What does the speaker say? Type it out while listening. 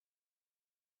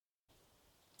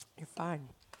You're fine.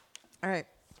 All right.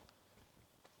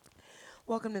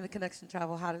 Welcome to the Connection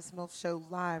Travel Hottest MILF Show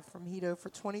live from Hito for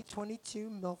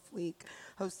 2022 MILF Week,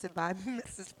 hosted by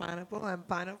Mrs. Pineapple and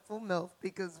Pineapple MILF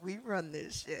because we run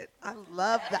this shit. I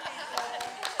love that.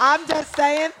 I'm just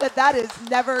saying that is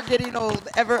never getting old,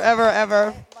 ever, ever, ever.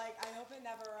 Like, I hope it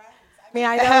never ends. I mean,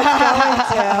 I know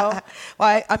it's going to.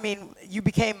 Well, I mean, you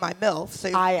became my MILF, so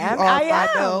I you am. are I my am.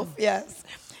 MILF. Yes.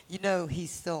 You know he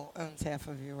still owns half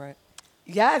of you, right?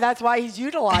 Yeah, that's why he's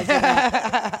utilizing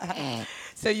it.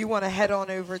 So you want to head on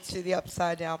over to the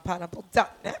Upsidedown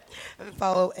and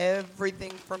follow everything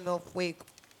from MILF Week.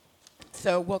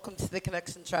 So welcome to the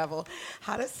Connection Travel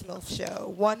Hottest MILF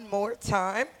Show. One more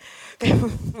time,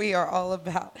 we are all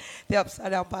about, the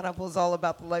Upside Down Pineapple is all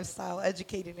about the lifestyle,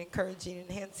 educating, encouraging,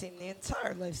 enhancing the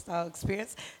entire lifestyle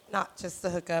experience, not just the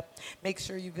hookup. Make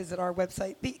sure you visit our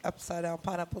website,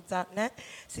 theupsidedownpineapple.net,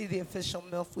 see the official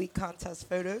MILF Week contest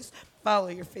photos, follow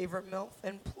your favorite MILF,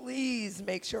 and please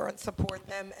make sure and support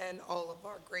them and all of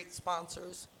our great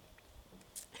sponsors.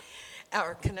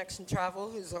 Our Connection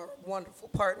Travel, who's our wonderful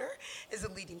partner, is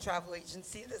a leading travel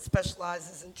agency that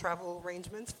specializes in travel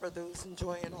arrangements for those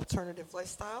enjoying alternative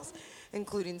lifestyles,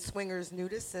 including swingers,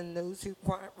 nudists, and those who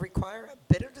require a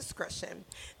bit of discretion.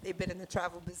 They've been in the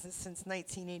travel business since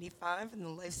 1985 and the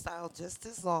lifestyle just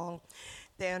as long.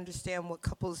 They understand what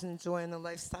couples enjoy in the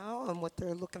lifestyle and what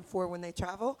they're looking for when they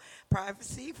travel.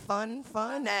 Privacy, fun,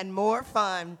 and more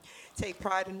fun. Take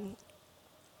pride in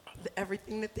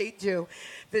everything that they do.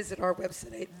 Visit our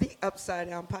website at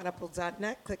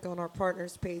theupsidedownpineapple.net. Click on our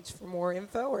partners page for more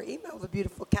info or email the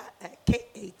beautiful cat at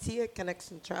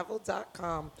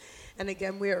kat@connectiontravel.com. And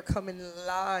again, we are coming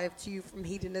live to you from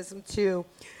Hedonism 2,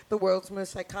 the world's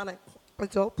most iconic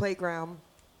adult playground,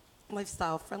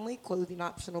 lifestyle-friendly,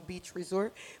 clothing-optional beach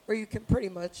resort where you can pretty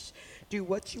much do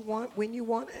what you want, when you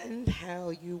want, and how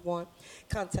you want.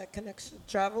 Contact Connection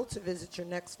Travel to visit your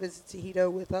next visit to Hito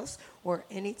with us or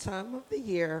any time of the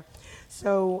year.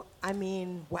 So, I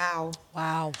mean, wow.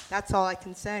 Wow. That's all I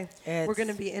can say. We're going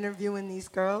to be interviewing these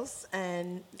girls,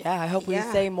 and Yeah, I hope we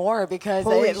say more because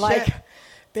Holy like shit.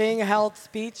 being held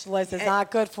speechless is not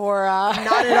good for not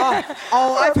at all.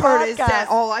 All for I've heard is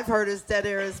podcast. dead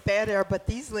air is bad air, but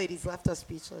these ladies left us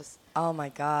speechless. Oh my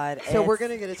God. So we're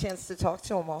going to get a chance to talk to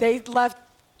them all. They left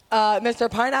Mr.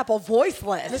 Pineapple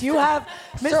voiceless. You have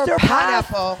Mr. surpassed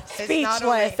Pineapple is not speechless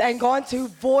only- and gone to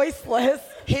voiceless.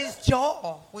 His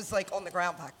jaw was like on the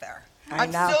ground back there. I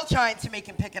I'm know. still trying to make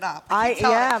him pick it up. I keep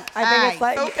telling him, think it's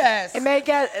like focus. it may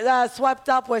get swept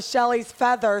up with Shelly's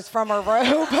feathers from her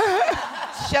robe.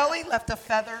 Shelly left a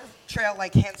feather trail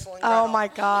like Hansel and Gretel. Oh my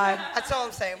God. That's all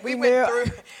I'm saying. We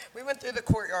knew- went through the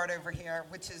courtyard over here,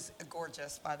 which is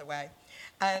gorgeous, by the way.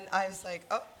 And I was like,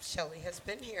 oh, Shelly has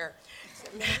been here.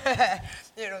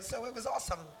 So it was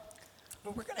awesome.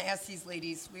 But we're going to ask these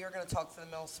ladies. We are going to talk to the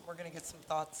MILFs, and we're going to get some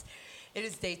thoughts. It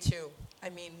is day 2. I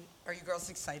mean, are you girls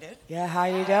excited? Yeah, how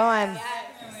you doing?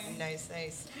 Nice.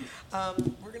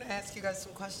 We're going to ask you guys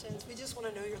some questions. We just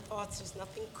want to know your thoughts. There's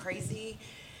nothing crazy.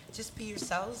 Just be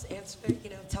yourselves. Answer,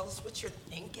 tell us what you're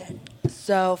thinking.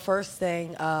 So first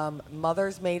thing,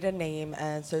 mother's maiden name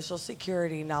and social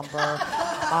security number.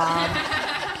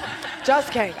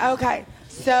 Just kidding. Okay.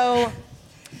 So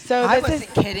I this wasn't is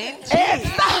kidding.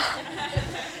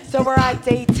 Jeez. so we're at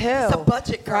day 2. It's a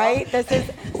budget, girl. Right? This is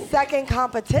second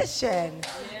competition.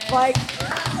 Like,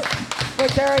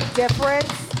 was there a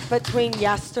difference between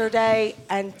yesterday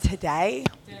and today?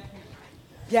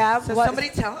 Yeah. So somebody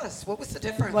tell us, what was the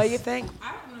difference? What do you think?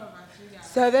 I don't know about you guys.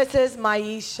 So this is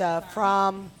Maisha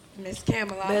from Miss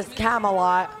Camelot. Miss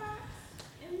Camelot.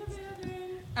 In the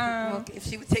building. Well, if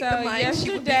she would take so the mic,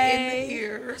 she would be in yesterday- the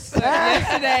ears.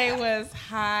 Yesterday was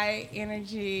high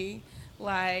energy,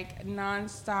 like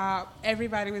nonstop.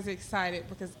 Everybody was excited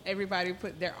because everybody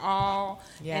put their all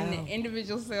and the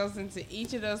individual selves into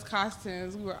each of those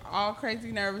costumes. We were all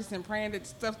crazy nervous and praying that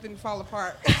stuff didn't fall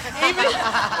apart.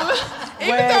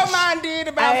 even though mine did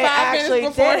about I 5 actually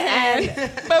minutes did,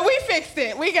 beforehand. But we fixed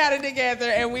it. We got it together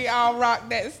and we all rocked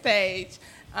that stage.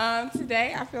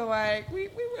 Today I feel like we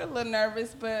were a little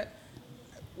nervous, but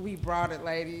we brought it,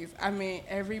 ladies. I mean,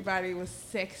 everybody was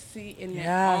sexy in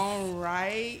their own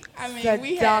right. I mean,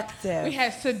 Seductive. we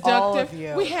had seductive. All of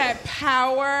you. We had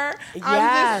power. I'm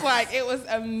Yes. just like, it was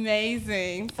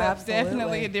amazing. So Absolutely.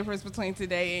 definitely a difference between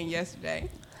today and yesterday.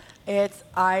 Go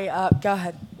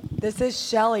ahead. This is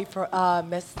Shelly for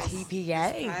Miss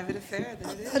TPA. Private affair,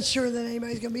 that is. Not sure that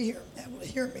anybody's going to be here that will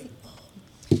hear me.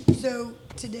 So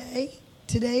today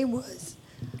was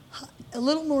a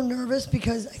little more nervous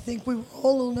because I think we were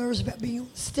all a little nervous about being on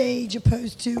stage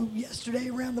opposed to yesterday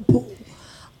around the pool.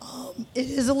 It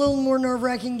is a little more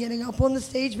nerve-wracking getting up on the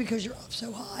stage because you're up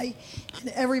so high and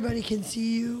everybody can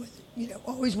see you. You know,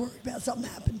 always worried about something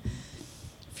happening.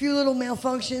 A few little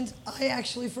malfunctions. I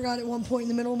actually forgot at one point in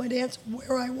the middle of my dance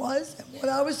where I was and what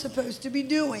I was supposed to be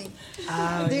doing.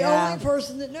 The only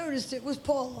person that noticed it was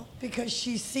Paula because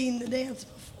she's seen the dance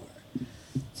before.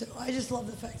 So I just love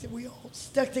the fact that we all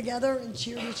stuck together and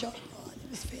cheered each other on. It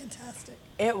was fantastic.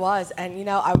 It was, and you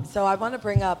know, I want to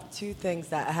bring up two things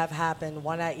that have happened,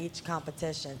 one at each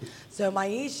competition. So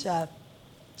Maisha,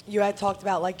 you had talked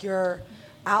about like your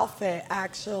outfit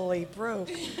actually broke,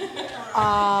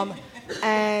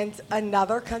 and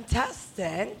another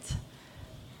contestant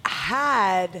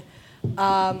had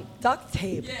duct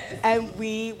tape, and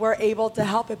we were able to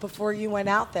help it before you went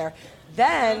out there.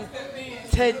 Then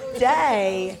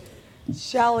today,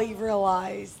 Shelly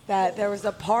realized that there was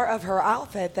a part of her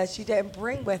outfit that she didn't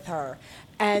bring with her.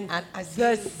 And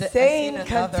the same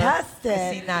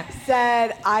contestant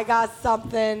said, I got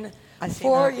something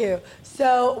for you.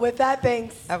 So with that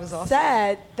being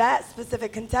said, that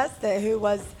specific contestant who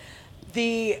was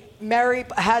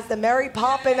has the Mary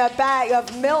Pop in a bag of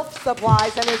MILF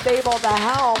supplies and is able to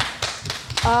help.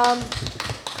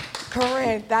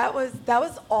 Corinne, that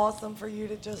was awesome for you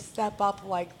to just step up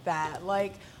like that.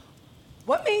 Like,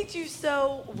 what made you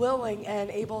so willing and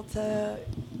able to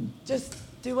just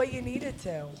do what you needed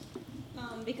to?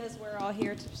 Because we're all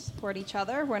here to support each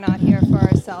other. We're not here for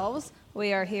ourselves.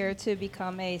 We are here to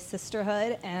become a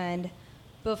sisterhood. And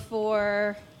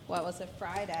before,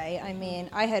 Friday, I mean,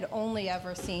 I had only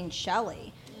ever seen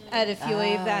Shelly at a few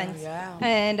events. Yeah.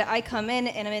 And I come in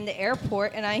and I'm in the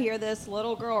airport and I hear this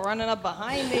little girl running up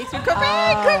behind me. So, come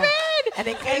in! And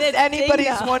in case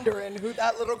anybody's wondering who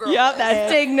that little girl is. Yep,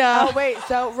 that's Digna. Oh, wait,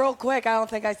 so real quick, I don't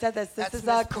think I said this. This That's is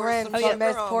Miss Corinne Porsom from Miss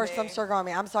Sugar on Porsom Me. Sugar on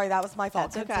Me. I'm sorry, that was my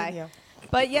fault. That's okay. Continue.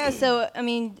 But yeah, so, I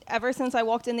mean, ever since I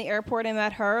walked in the airport and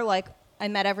met her, like, I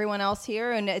met everyone else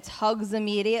here, and it's hugs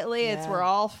immediately. Yeah. It's we're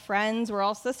all friends, we're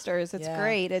all sisters. It's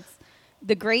great. It's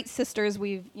the great sisters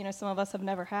some of us have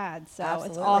never had. So Absolutely.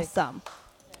 it's awesome.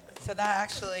 So that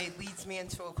actually leads me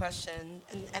into a question,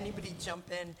 and anybody jump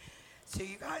in. So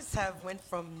you guys have went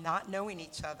from not knowing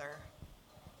each other.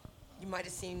 You might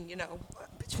have seen,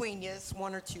 between you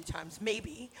one or two times,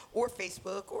 maybe, or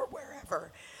Facebook or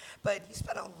wherever. But you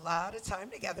spent a lot of time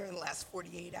together in the last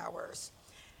 48 hours.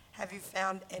 Have you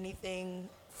found anything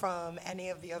from any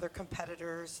of the other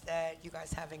competitors that you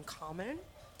guys have in common?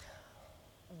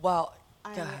 Well,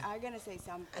 I'm going to say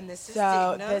something. And this is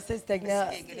so Digna. this is Digna.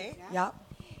 Miss Giggity. Yep.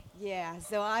 Yeah,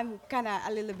 so I'm kind of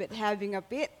a little bit having a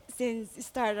bit since the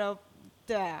start of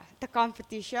the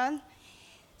competition.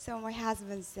 So my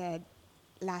husband said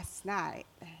last night,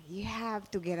 you have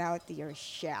to get out of your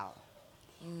shell.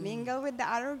 Mingle with the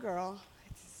other girl.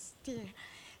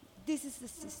 This is the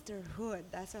sisterhood.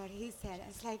 That's what he said.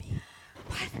 It's like,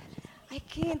 what? I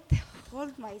can't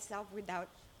hold myself without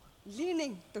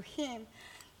leaning to him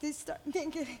to start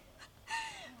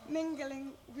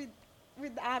mingling with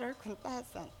the other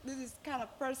contestants. This is kind of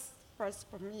first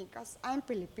for me because I'm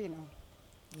Filipino.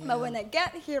 Yeah. But when I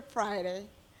get here Friday,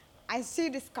 I see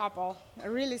this couple,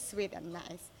 really sweet and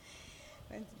nice.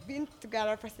 We've been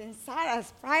together since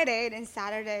Friday, then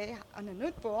Saturday on the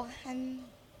nude pool, and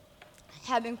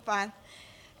having fun.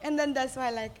 And then that's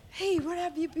why hey, where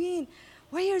have you been?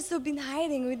 Why you so been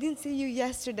hiding? We didn't see you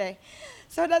yesterday.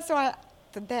 So that's why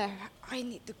today I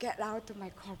need to get out of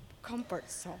my comfort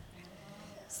zone.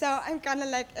 So I'm kind of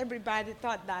like everybody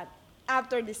thought that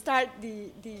after they start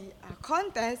the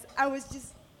contest, I was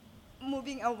just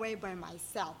moving away by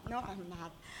myself. No, I'm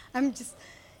not. I'm just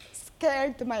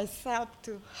scared to myself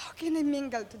to how can I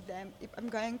mingle to them if I'm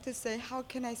going to say, how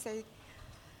can I say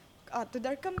to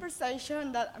their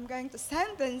conversation that I'm going to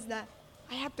sentence that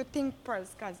I have to think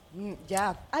first because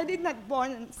Yeah. I did not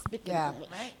born and speaking English.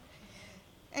 Right.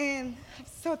 And I'm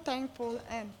so thankful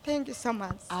and thank you so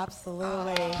much.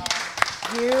 Absolutely.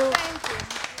 Thank you.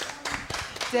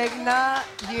 Digna,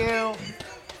 you.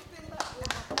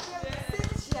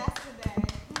 Since yesterday.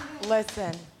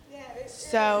 Listen.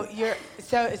 So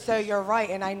you're right,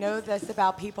 and I know this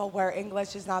about people where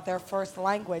English is not their first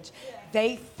language.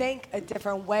 They think a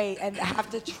different way and have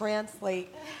to translate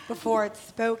before it's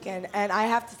spoken. And I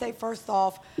have to say, first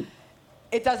off,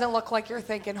 it doesn't look like you're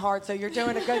thinking hard, so you're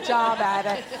doing a good job at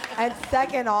it. And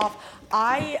second off,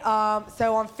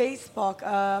 so on Facebook,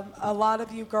 a lot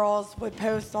of you girls would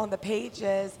post on the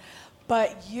pages,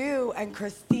 but you and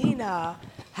Christina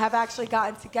have actually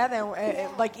gotten together,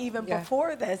 even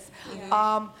before this.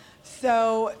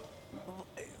 So,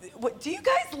 do you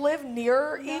guys live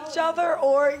near each other,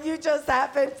 or you just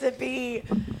happen to be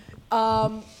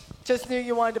Just knew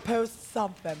you wanted to post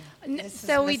something. This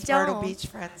So is we Miss Myrtle don't. Beach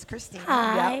friends, Christina.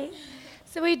 Hi.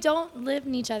 So we don't live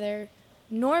in each other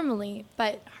normally,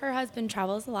 but her husband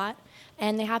travels a lot,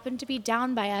 and they happened to be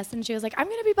down by us, and she was like, I'm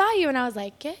going to be by you. And I was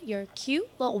like, get your cute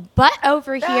little butt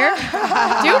over here.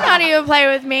 Do not even play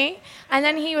with me. And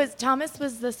then Thomas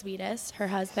was the sweetest, her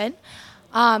husband.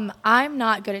 I'm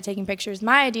not good at taking pictures.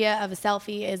 My idea of a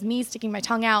selfie is me sticking my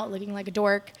tongue out, looking like a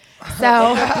dork.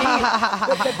 So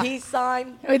With the peace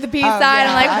sign. with the peace sign,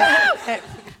 I'm like,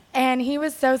 and he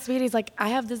was so sweet. He's like, I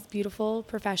have this beautiful,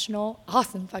 professional,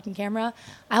 awesome fucking camera.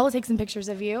 I will take some pictures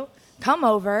of you. Come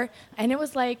over. And it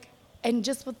was like, and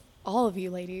just with all of you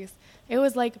ladies, it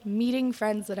was like meeting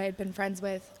friends that I had been friends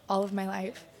with all of my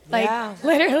life. Like, Yeah.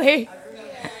 literally.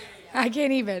 I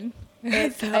can't even.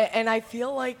 And I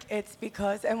feel like it's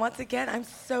because, and once again, I'm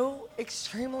so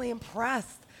extremely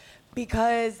impressed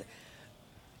because,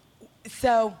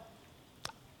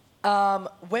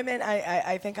 women,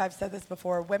 I think I've said this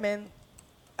before, women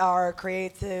are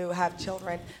created to have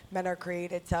children, men are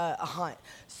created to hunt,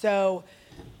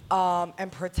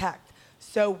 and protect.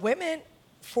 So women,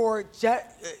 for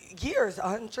years,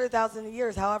 100,000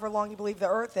 years, however long you believe the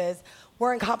earth is,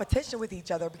 we're in competition with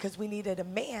each other because we needed a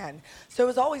man. So it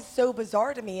was always so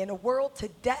bizarre to me in a world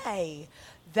today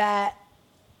that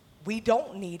we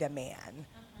don't need a man.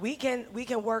 We can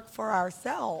work for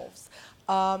ourselves.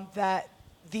 That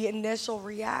the initial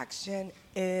reaction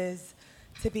is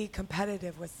to be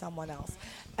competitive with someone else.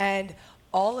 And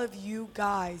all of you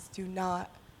guys do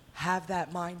not have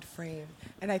that mind frame.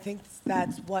 And I think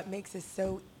that's what makes it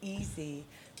so easy,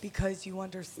 because you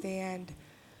understand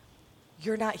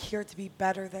you're not here to be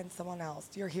better than someone else.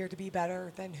 You're here to be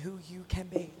better than who you can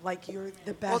be. Like, you're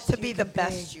the best. Well, to be the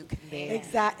best you can be.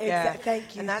 Exactly. Yeah.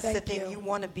 Thank you. And that's the thank thing. You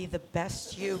want to be the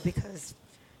best you because,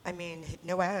 I mean,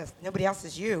 nobody else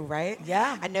is you, right?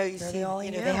 Yeah. I know They're the only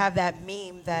you. they have that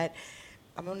meme that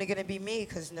I'm only going to be me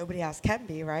because nobody else can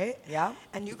be, right? Yeah.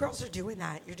 And you girls are doing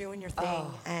that. You're doing your thing.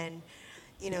 Oh. And,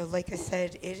 like I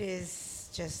said, it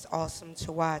is just awesome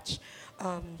to watch.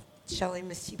 Shelly,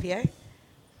 Miss TPA?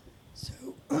 So,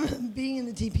 being in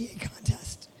the TPA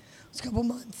contest was a couple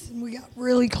months, and we got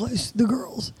really close to the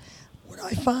girls. What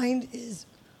I find is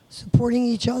supporting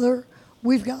each other.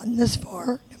 We've gotten this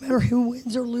far. No matter who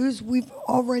wins or loses, we've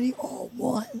already all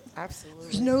won. Absolutely.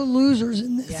 There's no losers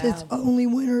in this. Yeah. It's only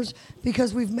winners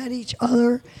because we've met each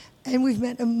other, and we've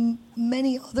met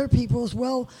many other people as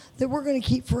well that we're going to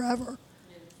keep forever.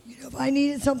 If I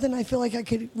needed something, I feel like I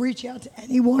could reach out to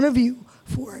any one of you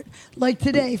for it. Like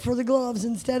today, for the gloves.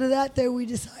 Instead of that, though, we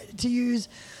decided to use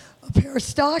a pair of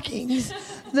stockings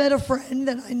that a friend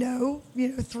that I know,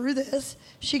 through this,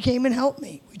 she came and helped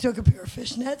me. We took a pair of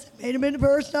fishnets and made them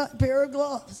into a pair of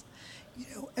gloves.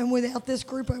 And without this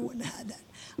group, I wouldn't have had that.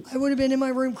 I would have been in my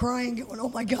room crying, going, oh,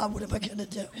 my God, what am I going to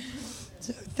do?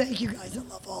 So thank you, guys. I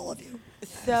love all of you.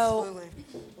 So,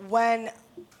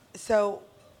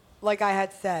 like I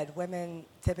had said, women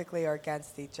typically are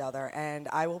against each other, and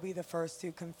I will be the first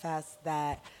to confess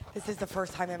that this is the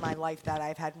first time in my life that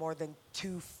I've had more than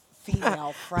 2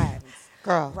 female friends.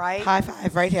 Girl, right? high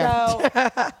five right here.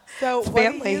 So It's what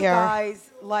family do you here. guys,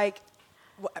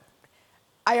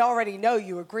 I already know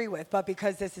you agree with, but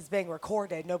because this is being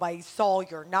recorded, nobody saw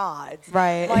your nods.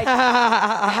 Right.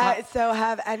 So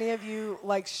have any of you,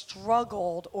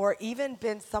 struggled or even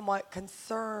been somewhat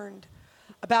concerned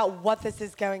about what this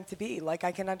is going to be?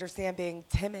 I can understand being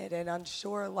timid and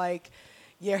unsure.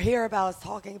 You hear about us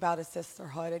talking about a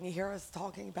sisterhood, and you hear us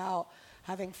talking about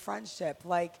having friendship.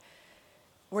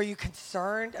 Were you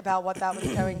concerned about what that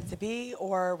was going to be,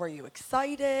 or were you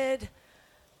excited?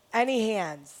 Any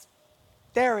hands?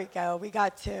 There we go. We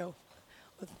got 2.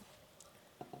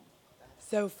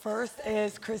 So first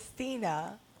is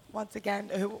Christina. Once again,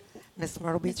 who? Miss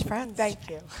Myrtle Beach friends. Thank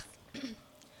you.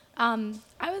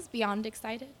 I was beyond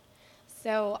excited.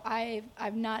 So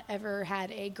I've not ever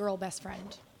had a girl best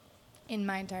friend in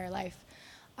my entire life.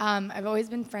 I've always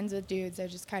been friends with dudes.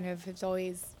 It's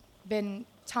always been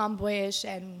tomboyish,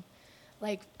 and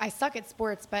I suck at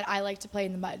sports, but I like to play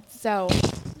in the mud. So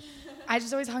I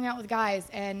just always hung out with guys,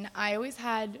 and I always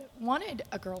wanted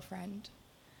a girlfriend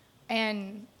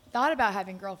and thought about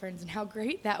having girlfriends and how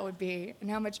great that would be and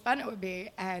how much fun it would be.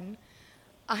 And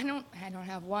I don't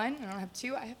have one, I don't have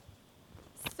 2, I have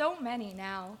so many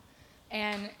now,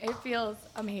 and it feels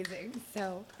amazing.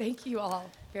 So thank you all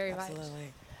very much.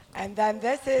 Absolutely. And then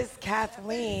this is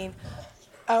Kathleen.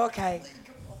 Oh, okay.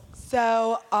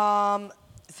 So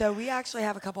we actually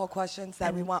have a couple of questions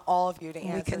that we want all of you to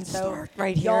answer. We can So start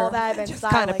right here. y'all that have been Just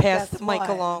silent, kind of pass guess the mic what?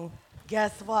 along.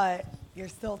 Guess what? You're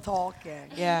still talking.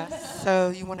 Yeah.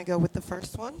 So you want to go with the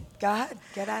first one? Go ahead.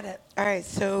 Get at it. All right.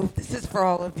 So this is for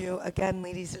all of you. Again,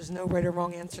 ladies, there's no right or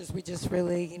wrong answers. We just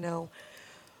really,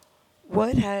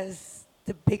 what has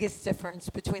the biggest difference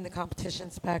between the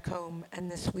competitions back home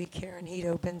and this week here in Heat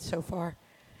Open so far?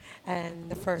 And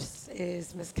the first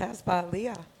is Miss Casbah,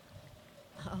 Leah.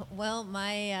 Well,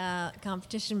 my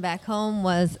competition back home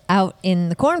was out in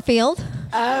the cornfield.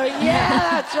 Oh,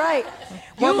 yeah, that's right.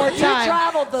 One more You time.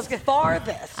 traveled the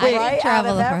farthest, I did right?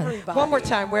 travel out of the farthest. everybody. One more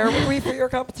time. Where were we for your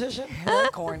competition? In the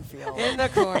cornfield. In the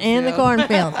cornfield. In the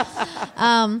cornfield.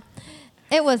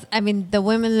 It was, the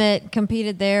women that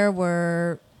competed there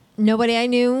were nobody I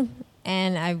knew,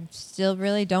 and I still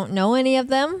really don't know any of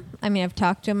them. I've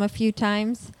talked to them a few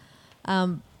times.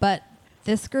 But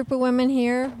this group of women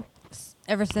here,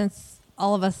 ever since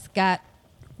all of us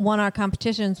won our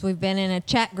competitions, we've been in a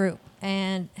chat group,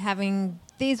 and having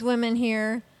these women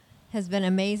here has been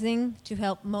amazing to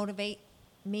help motivate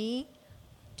me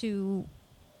to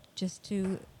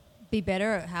be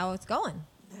better at how it's going.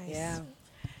 Nice. Yeah,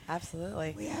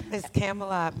 absolutely. We have Miss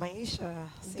Camelot, Maisha.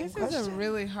 Same This question. is a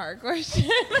really hard question.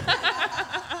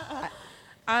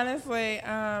 Honestly,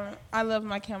 I love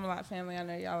my Camelot family. I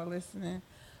know y'all are listening.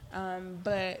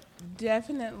 But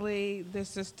definitely the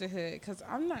sisterhood, because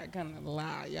I'm not going to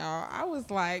lie, y'all. I was,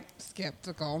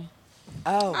 skeptical.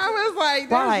 Oh. I was like,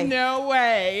 there's Why? no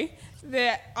way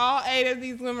that all 8 of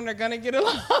these women are going to get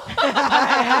along.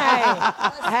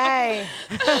 Hey.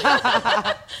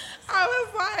 I was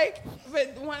like,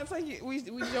 but once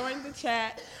we joined the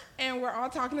chat and we're all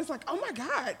talking, it's like, oh my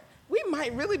God, we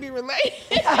might really be related.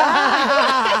 I'm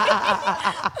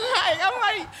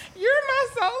like, you're my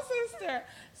soul sister.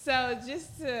 So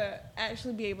just to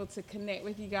actually be able to connect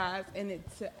with you guys and it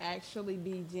to actually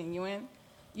be genuine,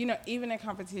 even in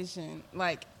competition,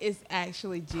 it's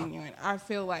actually genuine. I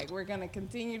feel like we're going to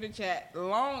continue to chat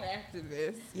long after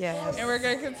this. Yes. And we're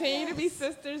going to continue to be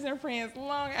sisters and friends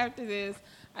long after this.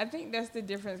 I think that's the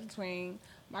difference between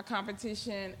my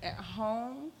competition at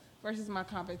home versus my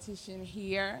competition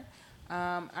here.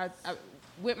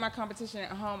 With my competition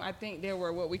at home, I think there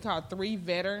were what we call 3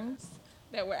 veterans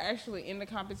that were actually in the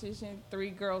competition, 3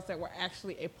 girls that were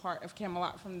actually a part of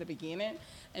Camelot from the beginning.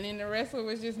 And then the rest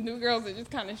was just new girls that just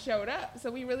kind of showed up.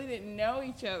 So we really didn't know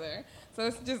each other. So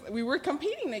it's just, we were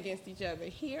competing against each other.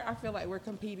 Here, I feel like we're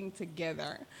competing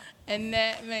together. And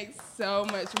that makes so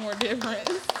much more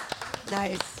difference.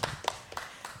 Nice.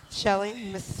 Shelley,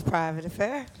 Mrs. Private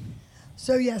Affair.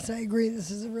 So yes, I agree.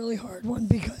 This is a really hard one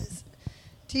because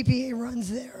TPA runs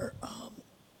their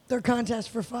contest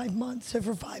for 5 months. So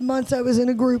for 5 months, I was in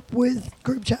a group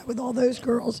chat with all those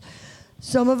girls.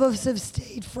 Some of us have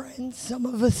stayed friends. Some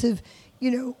of us have,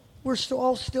 we're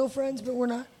all still friends, but we're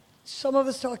not. Some of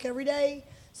us talk every day.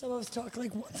 Some of us talk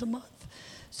once a month.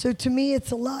 So to me,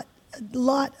 it's a lot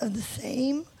of the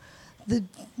same. The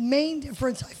main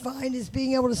difference I find is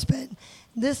being able to spend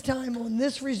this time on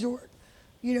this resort.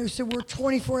 So we're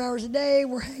 24 hours a day,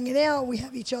 we're hanging out, we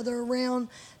have each other around.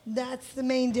 That's the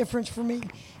main difference for me,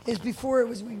 is before it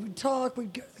was we would talk,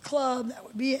 we'd go to the club, that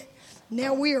would be it.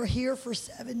 Now we are here for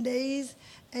 7 days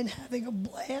and having a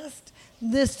blast.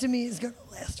 This to me is going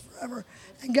to last forever.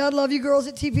 And God love you girls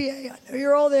at TPA. I know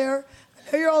you're all there.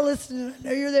 I know you're all listening. I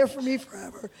know you're there for me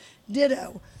forever.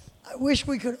 Ditto. I wish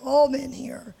we could all been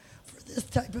here for this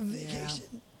type of vacation.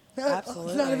 Yeah.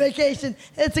 It's not a vacation.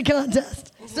 It's a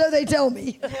contest. So they tell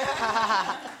me.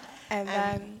 And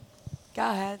then, go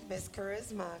ahead. Miss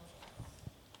Charisma.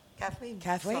 Kathleen.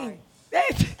 Kathleen.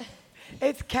 Sorry.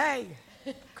 It's Kay.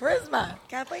 Charisma.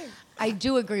 Kathleen. I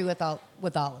do agree with all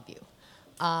of you.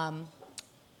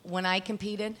 When I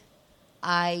competed,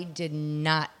 I did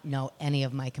not know any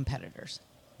of my competitors.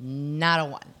 Not a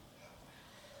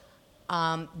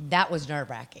one. That was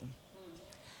nerve-wracking.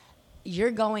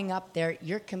 You're going up there,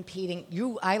 you're competing.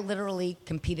 I literally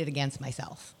competed against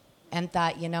myself and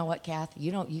thought, you know what, Kath,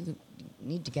 you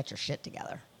need to get your shit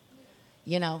together.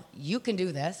 You can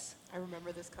do this. I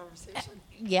remember this conversation.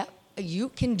 Yeah, you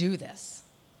can do this.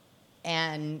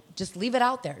 And just leave it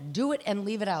out there. Do it and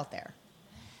leave it out there.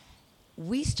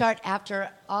 We start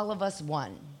after all of us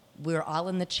won. We were all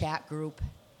in the chat group.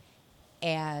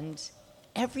 And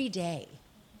every day,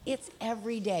 it's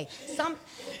every day.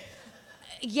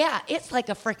 Yeah, it's like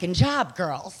a freaking job,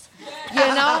 girls.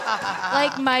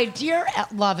 Like my dear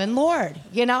loving Lord.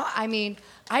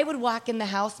 I would walk in the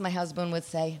house, my husband would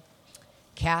say,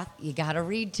 Kath, you got to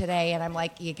read today. And I'm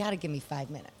like, you got to give me 5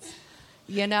 minutes.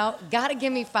 Got to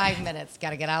give me 5 minutes.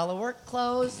 Got to get out of the work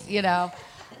clothes,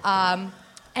 And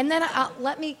then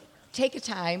let me take a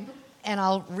time and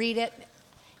I'll read it.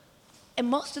 And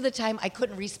most of the time, I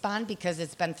couldn't respond because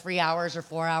it's been 3 hours or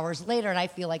 4 hours later, and I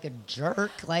feel like a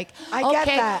jerk. Like, I okay, get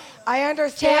that. I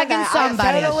understand tagging that.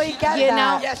 somebody. I totally get You that.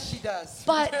 know? Yes, she does.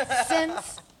 But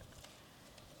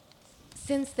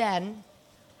since then,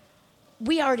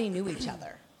 we already knew each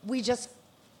other. We just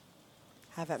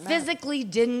Haven't met. physically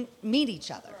didn't meet each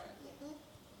other.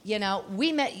 You know,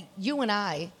 you and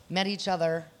I met each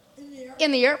other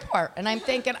in the airport, and I'm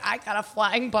thinking, I got a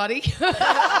flying buddy.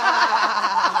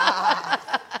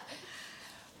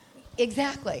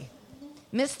 Exactly.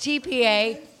 Miss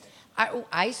TPA,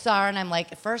 I saw her, and I'm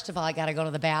like, first of all, I got to go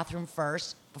to the bathroom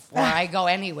first before I go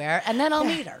anywhere, and then I'll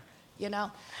meet her, you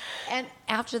know? And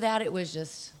after that, it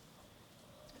was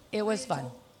fun.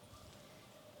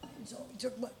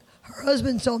 Her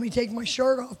husband saw me take my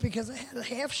shirt off because I had a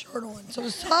half shirt on, so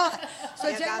it's hot. So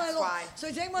I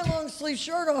take my long sleeve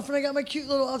shirt off, and I got my cute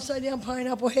little upside down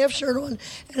pineapple half shirt on,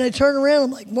 and I turn around,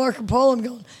 I'm like Marco Polo, I'm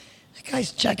going, that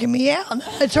guy's checking me out. And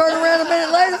I turn around a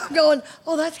minute later, I'm going,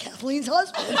 oh, that's Kathleen's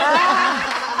husband.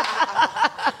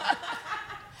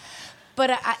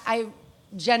 But I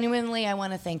genuinely, I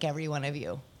want to thank every one of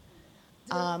you.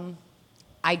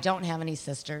 I don't have any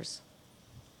sisters.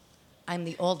 I'm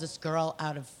the oldest girl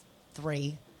out of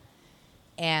 3.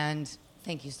 And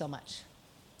thank you so much.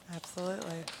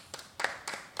 Absolutely.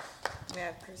 We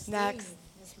have Christine, Next.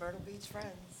 Miss Myrtle Beach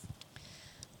Friends.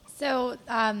 So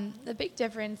the big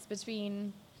difference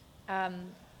between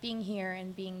being here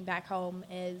and being back home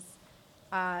is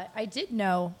I did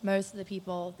know most of the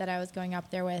people that I was going up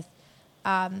there with.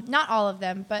 Not all of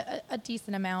them, but a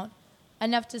decent amount.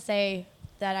 Enough to say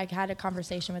that I had a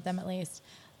conversation with them at least.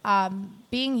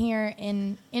 Being here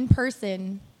in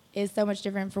person is so much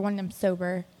different. For one, I'm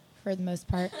sober for the most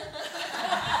part.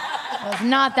 It was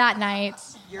not that night.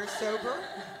 You're sober?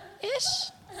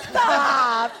 Ish.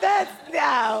 Stop.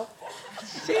 No.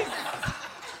 She's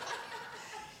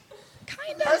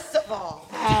Kind of. First of all,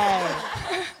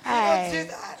 hey. don't do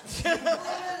that. She's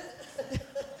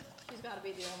got to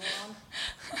be the only one.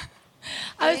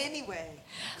 Anyway,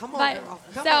 come on, But girl.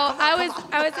 so Come on.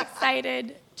 I was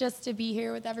excited just to be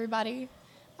here with everybody.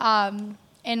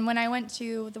 And when I went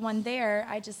to the one there,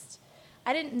 I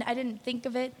didn't think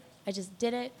of it. I just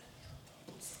did it.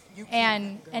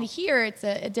 And here it's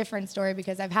a different story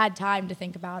because I've had time to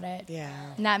think about it. Yeah.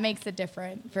 And that makes it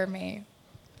different for me.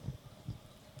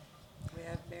 We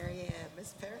have Marianne,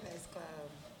 Miss Paradise Club.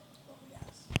 Oh,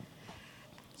 yes.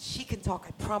 She can talk,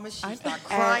 I promise. She's not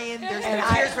crying. There's no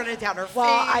tears running down her face. Well,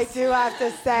 I do have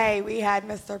to say, we had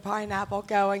Mr. Pineapple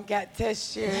go and get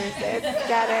tissues. It's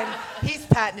getting... He's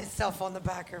patting himself on the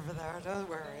back over there. Don't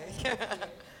worry.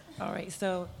 All right,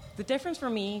 so the difference for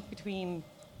me between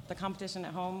the competition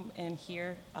at home and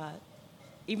here,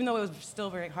 even though it was still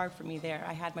very hard for me there,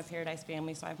 I had my Paradise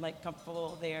family, so I'm like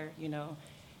comfortable there, you know.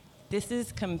 This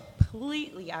is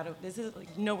completely this is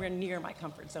like nowhere near my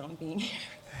comfort zone being here.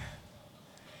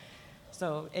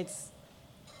 So it's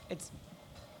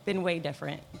been way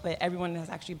different, but everyone has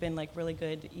actually been like really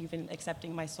good, even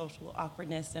accepting my social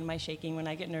awkwardness and my shaking when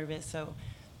I get nervous, so.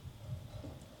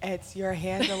 You're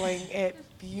handling it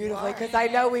beautifully, because I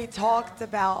know we talked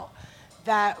about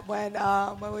that when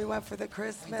we went for the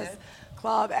Christmas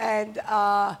club, and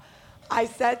I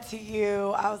said to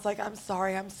you, I was like, I'm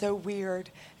sorry, I'm so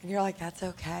weird, and you're like, that's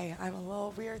okay, I'm a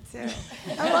little weird too.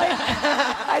 I'm like,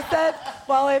 I said,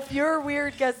 well, if your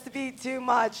weird gets to be too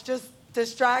much, just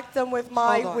distract them with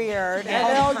my weird,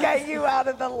 and it'll get you out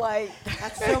of the light.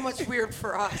 That's so much weird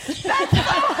for us.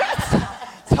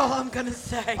 That's all I'm going to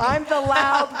say. I'm the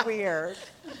loud weird.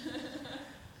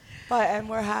 And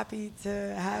we're happy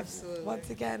to have, once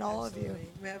again, all of you.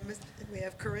 We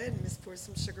have Corinne. Miss Pour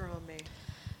Some Sugar on Me.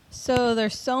 So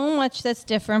there's so much that's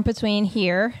different between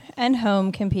here and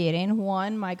home competing.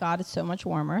 One, my God, it's so much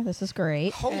warmer. This is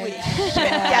great. Holy shit.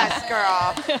 Yes,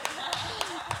 girl.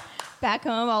 Back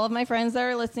home, all of my friends that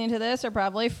are listening to this are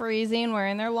probably freezing,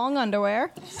 wearing their long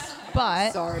underwear.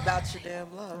 But sorry about your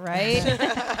damn love. Right?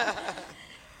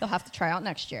 They'll have to try out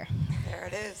next year. There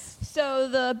it is. So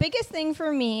the biggest thing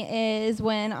for me is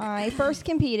when I first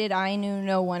competed, I knew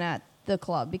no one at the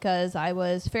club because I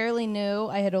was fairly new.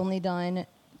 I had only done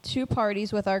 2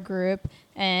 parties with our group,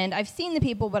 and I've seen the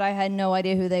people, but I had no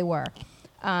idea who they were.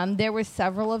 There were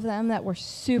several of them that were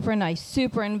super nice,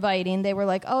 super inviting. They were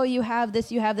like, oh, you have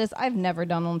this, you have this. I've never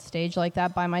done on stage like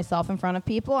that by myself in front of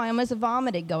people. I almost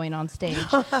vomited going on stage.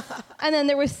 And then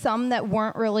there was some that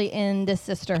weren't really in the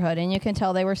sisterhood, and you can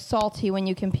tell they were salty when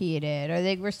you competed, or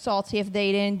they were salty if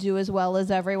they didn't do as well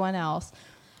as everyone else.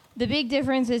 The big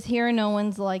difference is here, no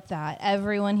one's like that.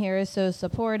 Everyone here is so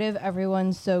supportive.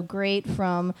 Everyone's so great,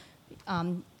 from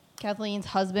Kathleen's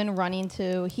husband running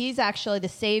to, he's actually the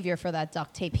savior for that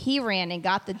duct tape. He ran and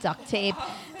got the duct tape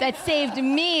that saved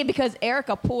me because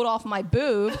Erica pulled off my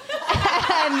boob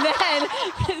and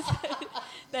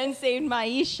then saved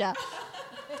Maisha.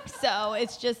 So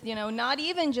it's just, not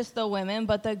even just the women,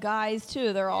 but the guys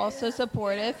too. They're also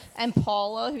supportive. And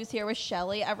Paula, who's here with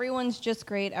Shelly, everyone's just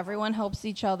great. Everyone helps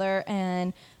each other.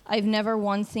 And I've never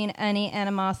once seen any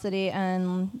animosity.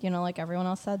 And, like everyone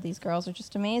else said, these girls are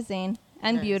just amazing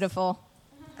and beautiful.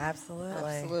 Absolutely.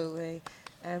 Absolutely.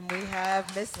 And we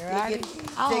have Miss Ready?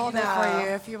 I'll hold it for you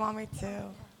if you want me to.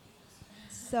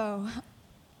 So,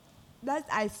 as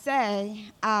I say,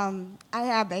 I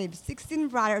have 16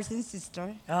 brothers and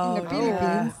sisters in the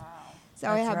Philippines. So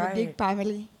I have a big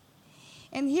family.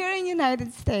 And here in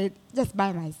United States, just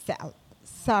by myself.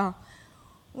 So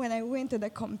when I went to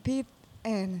the compete,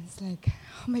 and it's like,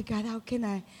 oh my God, how can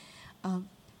I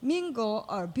mingle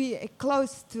or be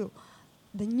close to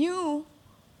the new,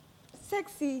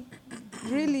 sexy,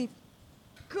 really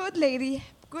good lady,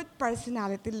 good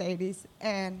personality ladies,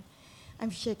 and I'm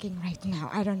shaking right now.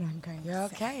 I don't know what I'm going to say. You're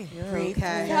okay. You're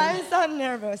okay. So I'm so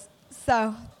nervous.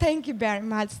 So thank you very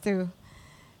much to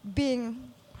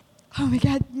being, oh my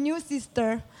God, new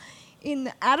sister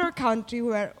in other country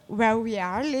where we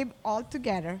are, live all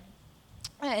together.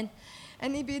 And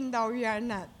even though we are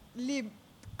not live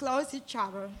close each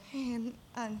other, and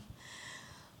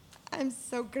I'm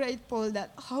so grateful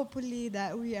that hopefully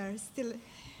that we are still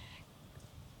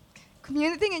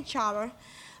communicating each other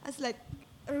as like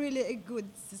really a good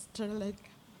sister. Like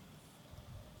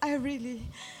I really,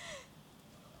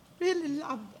 really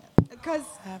love them because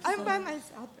I'm by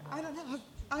myself. I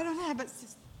don't have a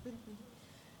sister with me.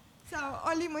 So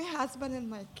only my husband and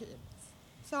my kids.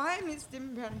 So I miss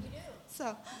them very much.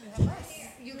 So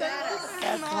you got us.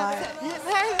 That's right.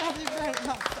 I love you very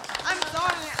much. I'm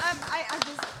sorry. I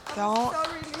just Don't. so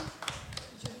really.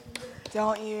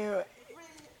 Don't you? Really,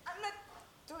 I'm not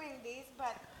doing this,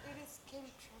 but it is came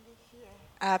from here.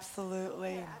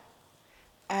 Absolutely.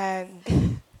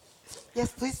 And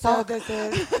Yes, please so talk. this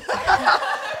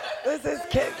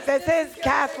is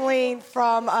Kathleen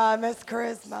from Miss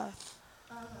Charisma.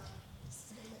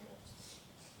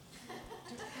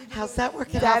 How's that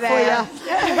working out for you?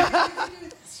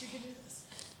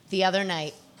 The other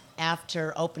night,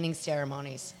 after opening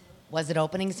ceremonies, was it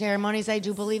opening ceremonies, I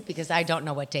do believe? Because I don't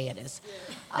know what day it is.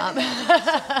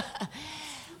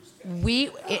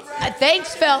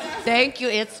 Thanks, Phil. Thank you.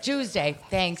 It's Tuesday.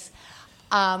 Thanks.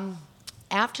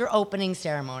 After opening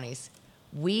ceremonies,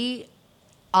 we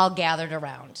all gathered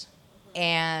around.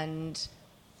 And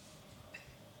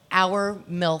our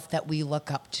MILF that we look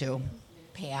up to,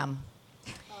 Pam,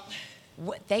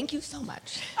 thank you so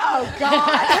much. Oh,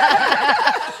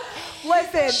 God.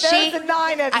 Listen, there's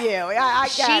 9 of you. I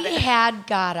get it. She had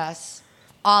got us,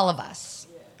 all of us.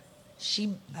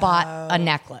 She bought a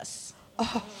necklace.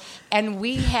 Oh. And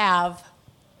we have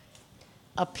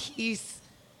a piece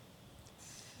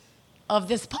of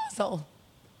this puzzle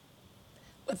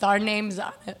with our names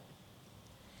on it.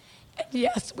 And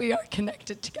yes, we are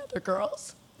connected together,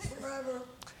 girls. Forever.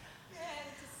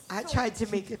 I tried to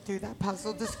make it through that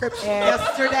puzzle description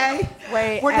yesterday.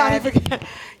 Wait, We're not even gonna,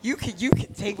 you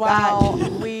can take Wow, that.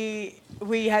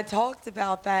 we had talked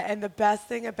about that, and the best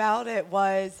thing about it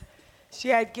was she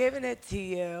had given it to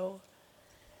you,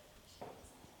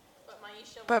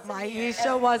 but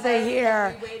Maisha wasn't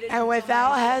here, and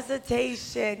without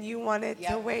hesitation, you wanted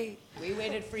to wait. We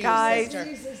waited for you, Guys,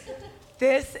 sister.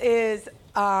 this is,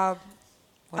 oh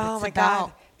it's my about.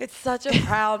 God. It's such a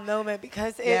proud moment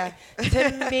because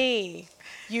to me,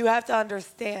 you have to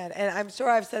understand, and I'm sure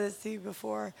I've said this to you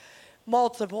before,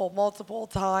 multiple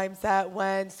times, that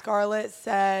when Scarlett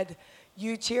said,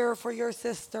 you cheer for your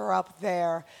sister up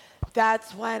there,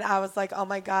 that's when I was like, oh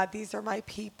my God, these are my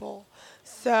people.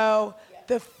 So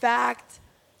the fact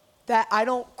that I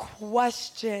don't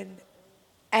question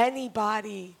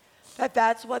anybody,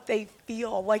 that's what they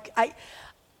feel. Like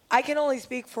I can only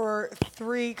speak for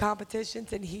 3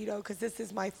 competitions in Hito because this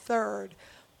is my 3rd.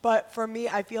 But for me,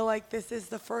 I feel like this is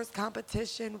the first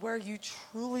competition where you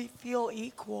truly feel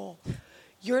equal.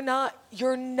 You're not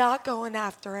going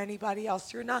after anybody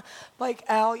else. You're not, like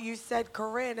Al, you said,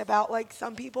 Corinne, about like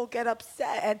some people get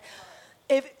upset. And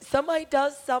if somebody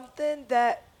does something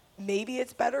that maybe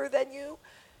it's better than you,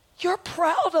 you're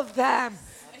proud of them.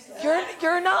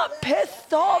 You're not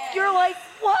pissed off. You're like,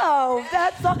 whoa,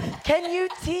 that's all. Can you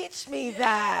teach me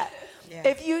that? Yeah.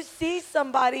 If you see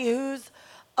somebody who's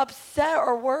upset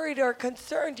or worried or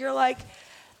concerned, you're like,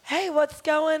 hey, what's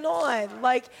going on?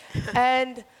 Like,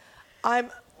 and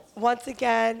once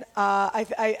again,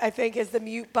 I think is the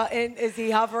mute button. Is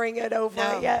he hovering it over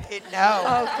it yet? No.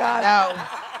 Oh God.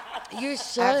 No. You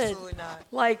should. Absolutely not.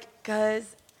 Like,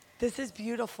 cause this is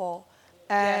beautiful,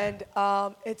 and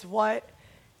it's what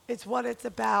it's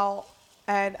about,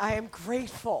 and I am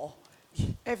grateful,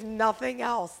 if nothing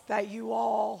else, that you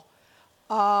all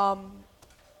honor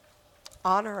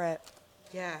it.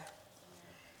 Yeah.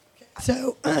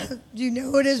 So, you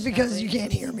know it is because you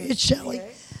can't hear me. It's Shelly.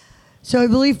 So I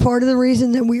believe part of the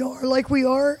reason that we are like we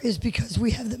are is because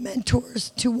we have the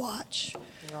mentors to watch.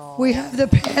 We have the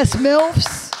past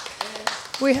MILFs.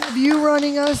 We have you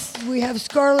running us. We have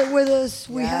Scarlett with us.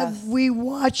 We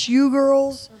watch you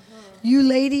girls, you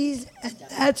ladies, and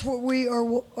that's what we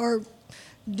are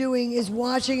doing is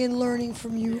watching and learning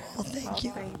from you all. Thank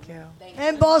you. Thank you.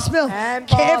 And Boss MILF.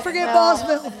 Can't forget Boss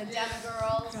MILF. And the Dem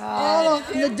girls. All of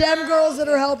the Dem girls that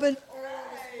are helping.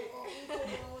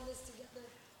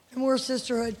 And we're a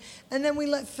sisterhood. And then we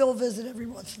let Phil visit every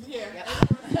once in a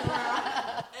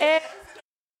while. And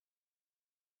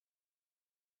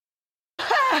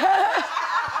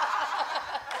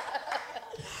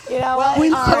you know Well, what?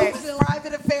 we All right.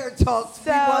 private affair talks.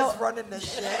 We was running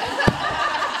this shit.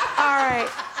 All right.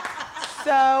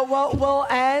 So we'll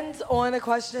end on a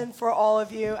question for all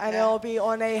of you, and it'll be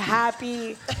on a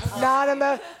happy,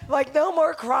 no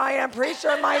more crying. I'm pretty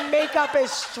sure my makeup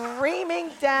is streaming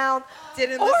down.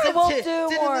 Didn't Or listen we'll to do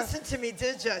didn't more. listen to me,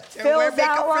 did you? Phil's Wear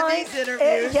makeup for outlines. these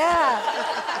interviews.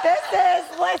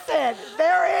 Listen,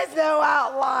 there is no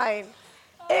outline.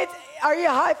 Are you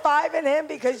high-fiving him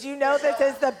because you know this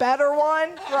is the better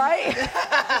one, right?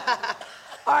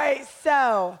 All right,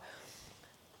 so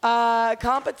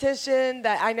competition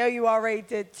that I know you already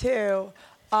did too,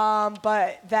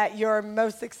 but that you're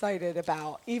most excited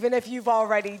about, even if you've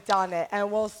already done it.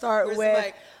 And we'll start Where's with the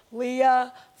mic?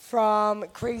 Leah from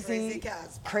Crazy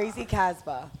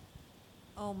Casbah.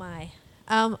 Oh my.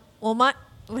 Well,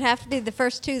 would have to be the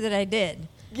first two that I did.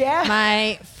 Yeah.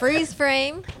 My freeze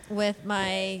frame with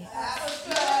my.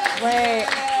 Wait.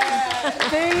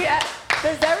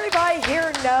 Does everybody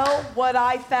here know what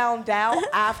I found out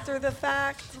after the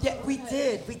fact? Yeah, we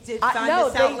did. We did I- find no,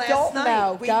 this out they last don't night.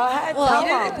 know. Go ahead,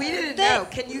 Well, We didn't that- know.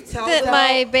 Can you tell That them?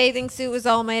 my bathing suit was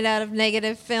all made out of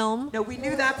negative film. No, we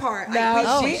knew that part.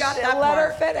 No, we got that let part.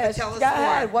 her finish. But tell us Go more.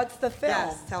 ahead. What's the film?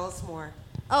 Yes, tell us more.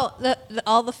 Oh,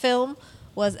 all the film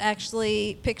was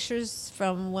actually pictures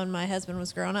from when my husband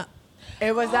was growing up.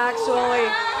 It was actually.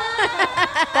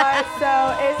 But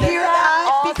so is Hear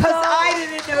that? Because I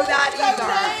didn't know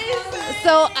that either.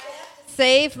 So I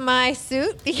saved my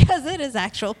suit because it is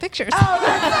actual pictures.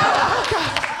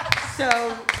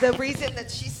 So the reason that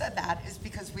she said that is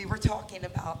because we were talking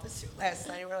about the suit last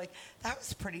night. And we were like, that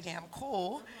was pretty damn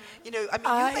cool. You know, I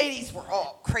mean, you ladies were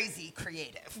all crazy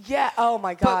creative. Yeah. Oh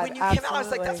my God. But when you came out, I was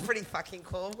like, absolutely. that's pretty fucking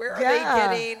cool. Where are Yeah.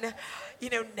 they getting,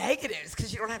 negatives?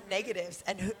 Because you don't have negatives.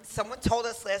 And someone told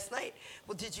us last night,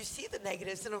 well, did you see the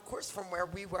negatives? And of course, from where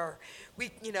we were,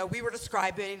 we were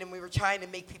describing and we were trying to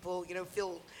make people,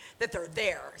 feel that they're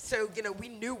there. So, we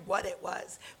knew what it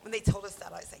was. When they told us that,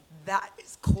 I was like, that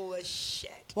is cool as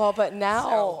shit. Well, but now,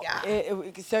 So,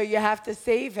 yeah. so you have to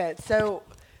save it. So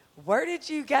where did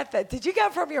you get that? Did you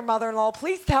get it from your mother-in-law?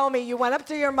 Please tell me you went up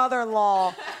to your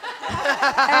mother-in-law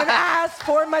and asked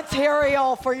for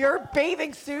material for your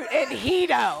bathing suit in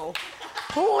Hito.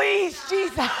 Please,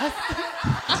 Jesus.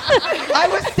 I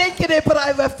was thinking it, but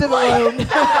I left it alone.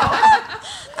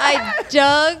 I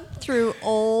dug through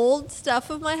old stuff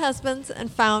of my husband's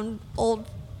and found old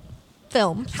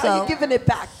film. How are you giving it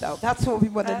back, though? That's what we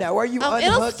want to know. Are you it'll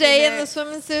unhooking stay in it? the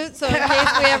swimming suit, so in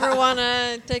case we ever want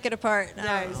to take it apart.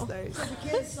 I don't know. Nice. The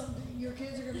kids someday, your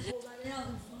kids are going to pull that out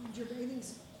and find your bathing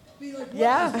suit. Be like, what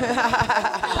Yeah.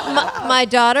 My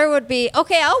daughter would be,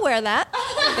 okay, I'll wear that.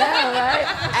 Yeah, right?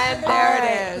 And there it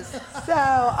is.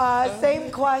 So, same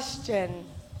question.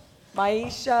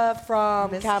 Maisha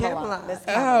from Miss Camelot. Camelot. Miss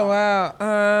Oh Camelot.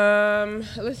 wow.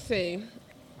 Let's see.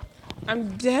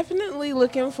 I'm definitely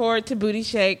looking forward to Booty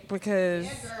Shake because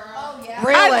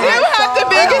Really? I do have the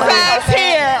biggest ass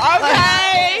here.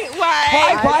 Okay,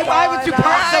 Why would you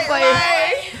possibly?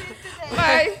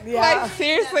 Like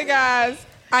seriously, guys.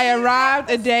 I arrived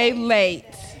a day late.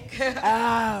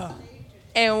 Oh.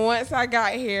 And once I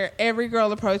got here, every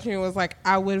girl approached me and was like,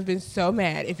 I would have been so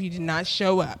mad if you did not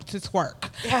show up to twerk.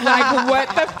 Like, what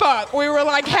the fuck? We were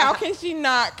like, how can she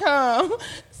not come?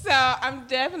 So I'm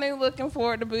definitely looking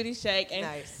forward to Booty Shake and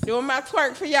doing my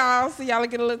twerk for y'all so y'all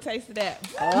get a little taste of that.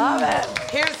 I love it.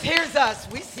 Here's us.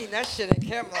 We seen that shit in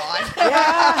Camelot.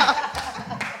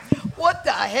 Yeah. What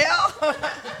the hell?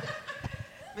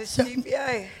 Miss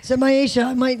TPA. So Maisha,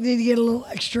 I might need to get a little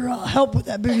extra help with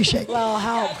that booty shake. Well,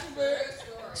 help.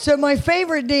 So my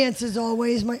favorite dance is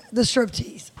always the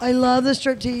striptease. I love the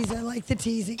striptease. I like the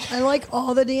teasing. I like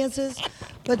all the dances,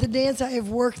 but the dance I have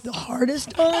worked the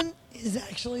hardest on is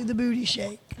actually the booty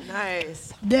shake.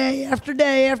 Nice. Day after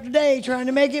day after day, trying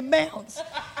to make it bounce.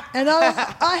 And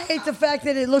I hate the fact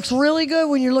that it looks really good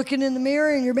when you're looking in the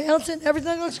mirror and you're bouncing.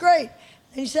 Everything looks great.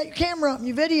 And you set your camera up and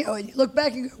you video and you look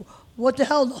back and go, what the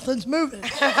hell? Nothing's moving.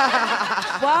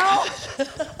 Well,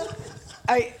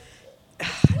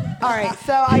 all right.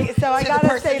 So I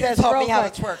gotta say this taught real me how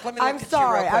quick. it's worked. Let me look I'm at you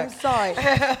sorry. real I'm quick. sorry.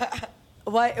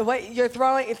 What? You're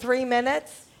throwing 3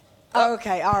 minutes?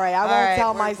 Okay. All right. I won't All right,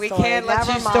 tell my we story. can't let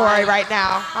Never you mind. story right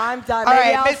now. I'm done. All Maybe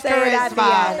right, I'll Miss say it at the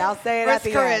Charisma. end. I'll say it Miss at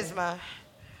the end. Charisma.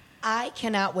 I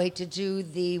cannot wait to do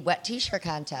the wet t-shirt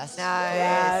contest. Nice.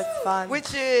 Yeah, it's fun.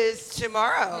 Which is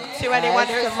tomorrow to anyone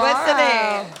who's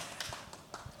tomorrow. listening.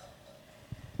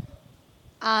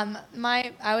 I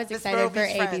was Miss excited for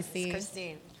Roby's friends, ABC.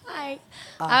 Christine. Hi.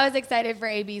 I was excited for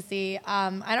ABC.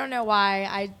 I don't know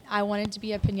why. I wanted to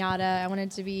be a piñata. I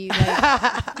wanted to be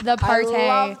like the party.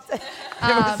 It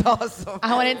was awesome.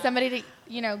 I wanted somebody to,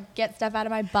 get stuff out of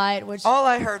my butt, which All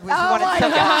I heard was you wanted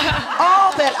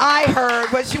all that I heard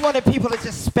was you wanted people to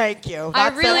just spank you. I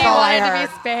That's really all I wanted to heard.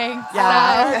 be spanked. Yeah,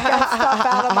 I heard got stuff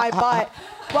out of my butt.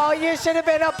 Well, you should have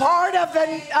been a part of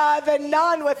the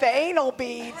nun with the anal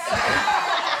beads.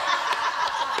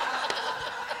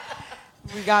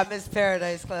 We got Miss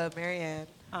Paradise Club, Marianne.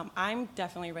 I'm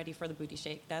definitely ready for the booty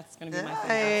shake. That's going to be my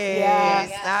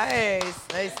Nice,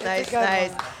 favorite.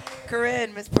 nice.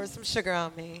 Corinne, Miss Pour Some Sugar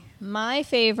on Me. My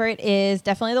favorite is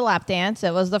definitely the lap dance.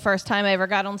 It was the first time I ever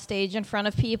got on stage in front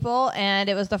of people, and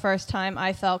it was the first time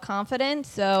I felt confident.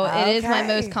 So it is my Okay.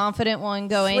 most confident one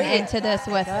going Sweet. into this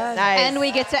with. Nice. And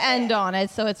we get to end on it,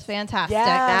 so it's fantastic. Yeah,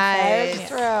 that is Nice.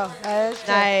 true. That is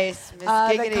true. Nice. Miss The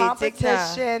Giggity Digna.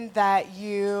 competition that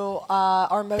you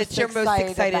are most That you're most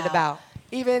excited about.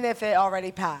 even if it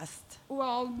already passed.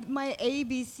 Well, my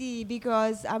ABC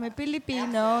because I'm a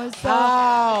Filipino, so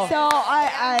Oh. so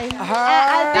I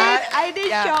did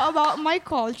Yeah. show about my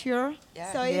culture.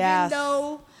 Yeah. So even Yes.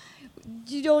 though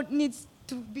you don't need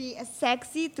to be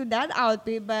sexy to that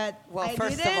outfit, but Well, I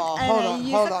first did of it all, and hold I on,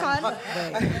 used hold a on. condom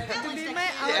to be my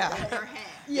outfit.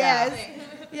 Yes,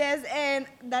 yes, and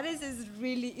that is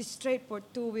really straight for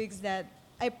 2 weeks that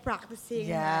I practicing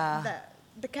Yeah.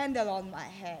 the candle on my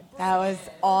head. That was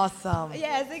awesome.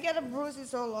 Yes, I get a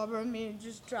bruises all over me.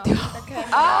 Just drop the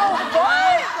candle. Oh,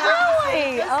 what?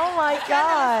 Really? Oh my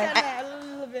God. Kinda a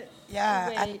little bit Yeah,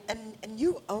 away. and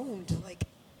you owned like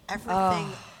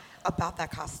everything about that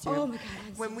costume. Oh my God,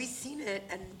 I'm When we seen it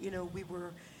and we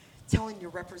were telling your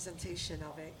representation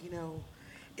of it,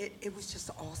 it was just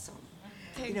awesome.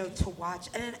 To watch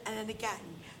and again,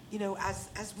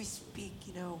 as we speak,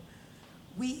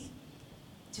 we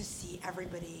just see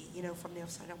everybody, from the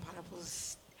Upsidedown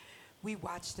Pineapples. We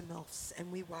watch the MILFs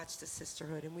and we watch the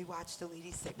sisterhood and we watch the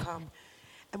ladies that come,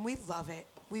 and we love it.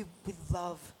 We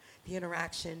love the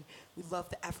interaction. We love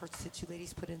the efforts that you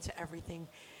ladies put into everything,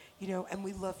 and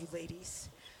we love you ladies.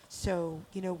 So,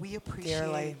 we appreciate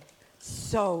Dearly.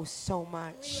 so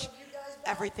much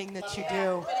everything that you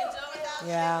do.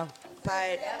 Yeah.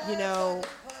 But,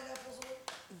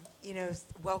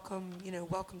 welcome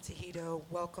to Hito,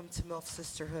 welcome to MILF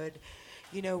Sisterhood.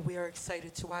 We are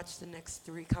excited to watch the next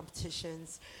 3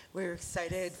 competitions. We're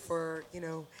excited for,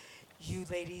 you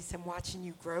ladies and watching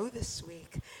you grow this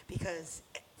week, because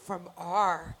from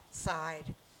our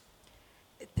side,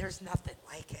 there's nothing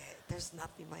like it. There's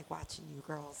nothing like watching you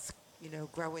girls,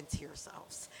 grow into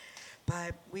yourselves.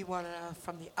 But we want to,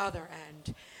 from the other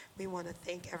end, we want to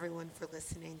thank everyone for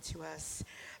listening to us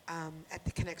at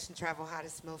the Connection Travel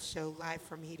Hottest MILF Show, live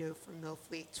from Hito for MILF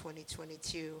Week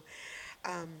 2022.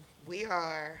 We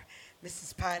are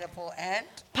Mrs. Pineapple and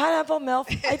Pineapple MILF.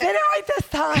 I did it right this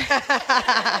time.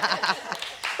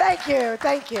 Thank you.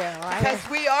 because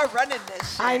we are running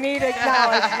this shit. I need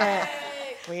acknowledgement.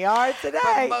 We are But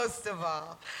today. most of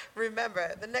all,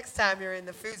 remember, the next time you're in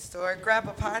the food store, grab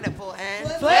a pineapple and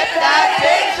Flip that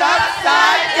bitch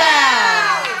upside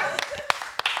down.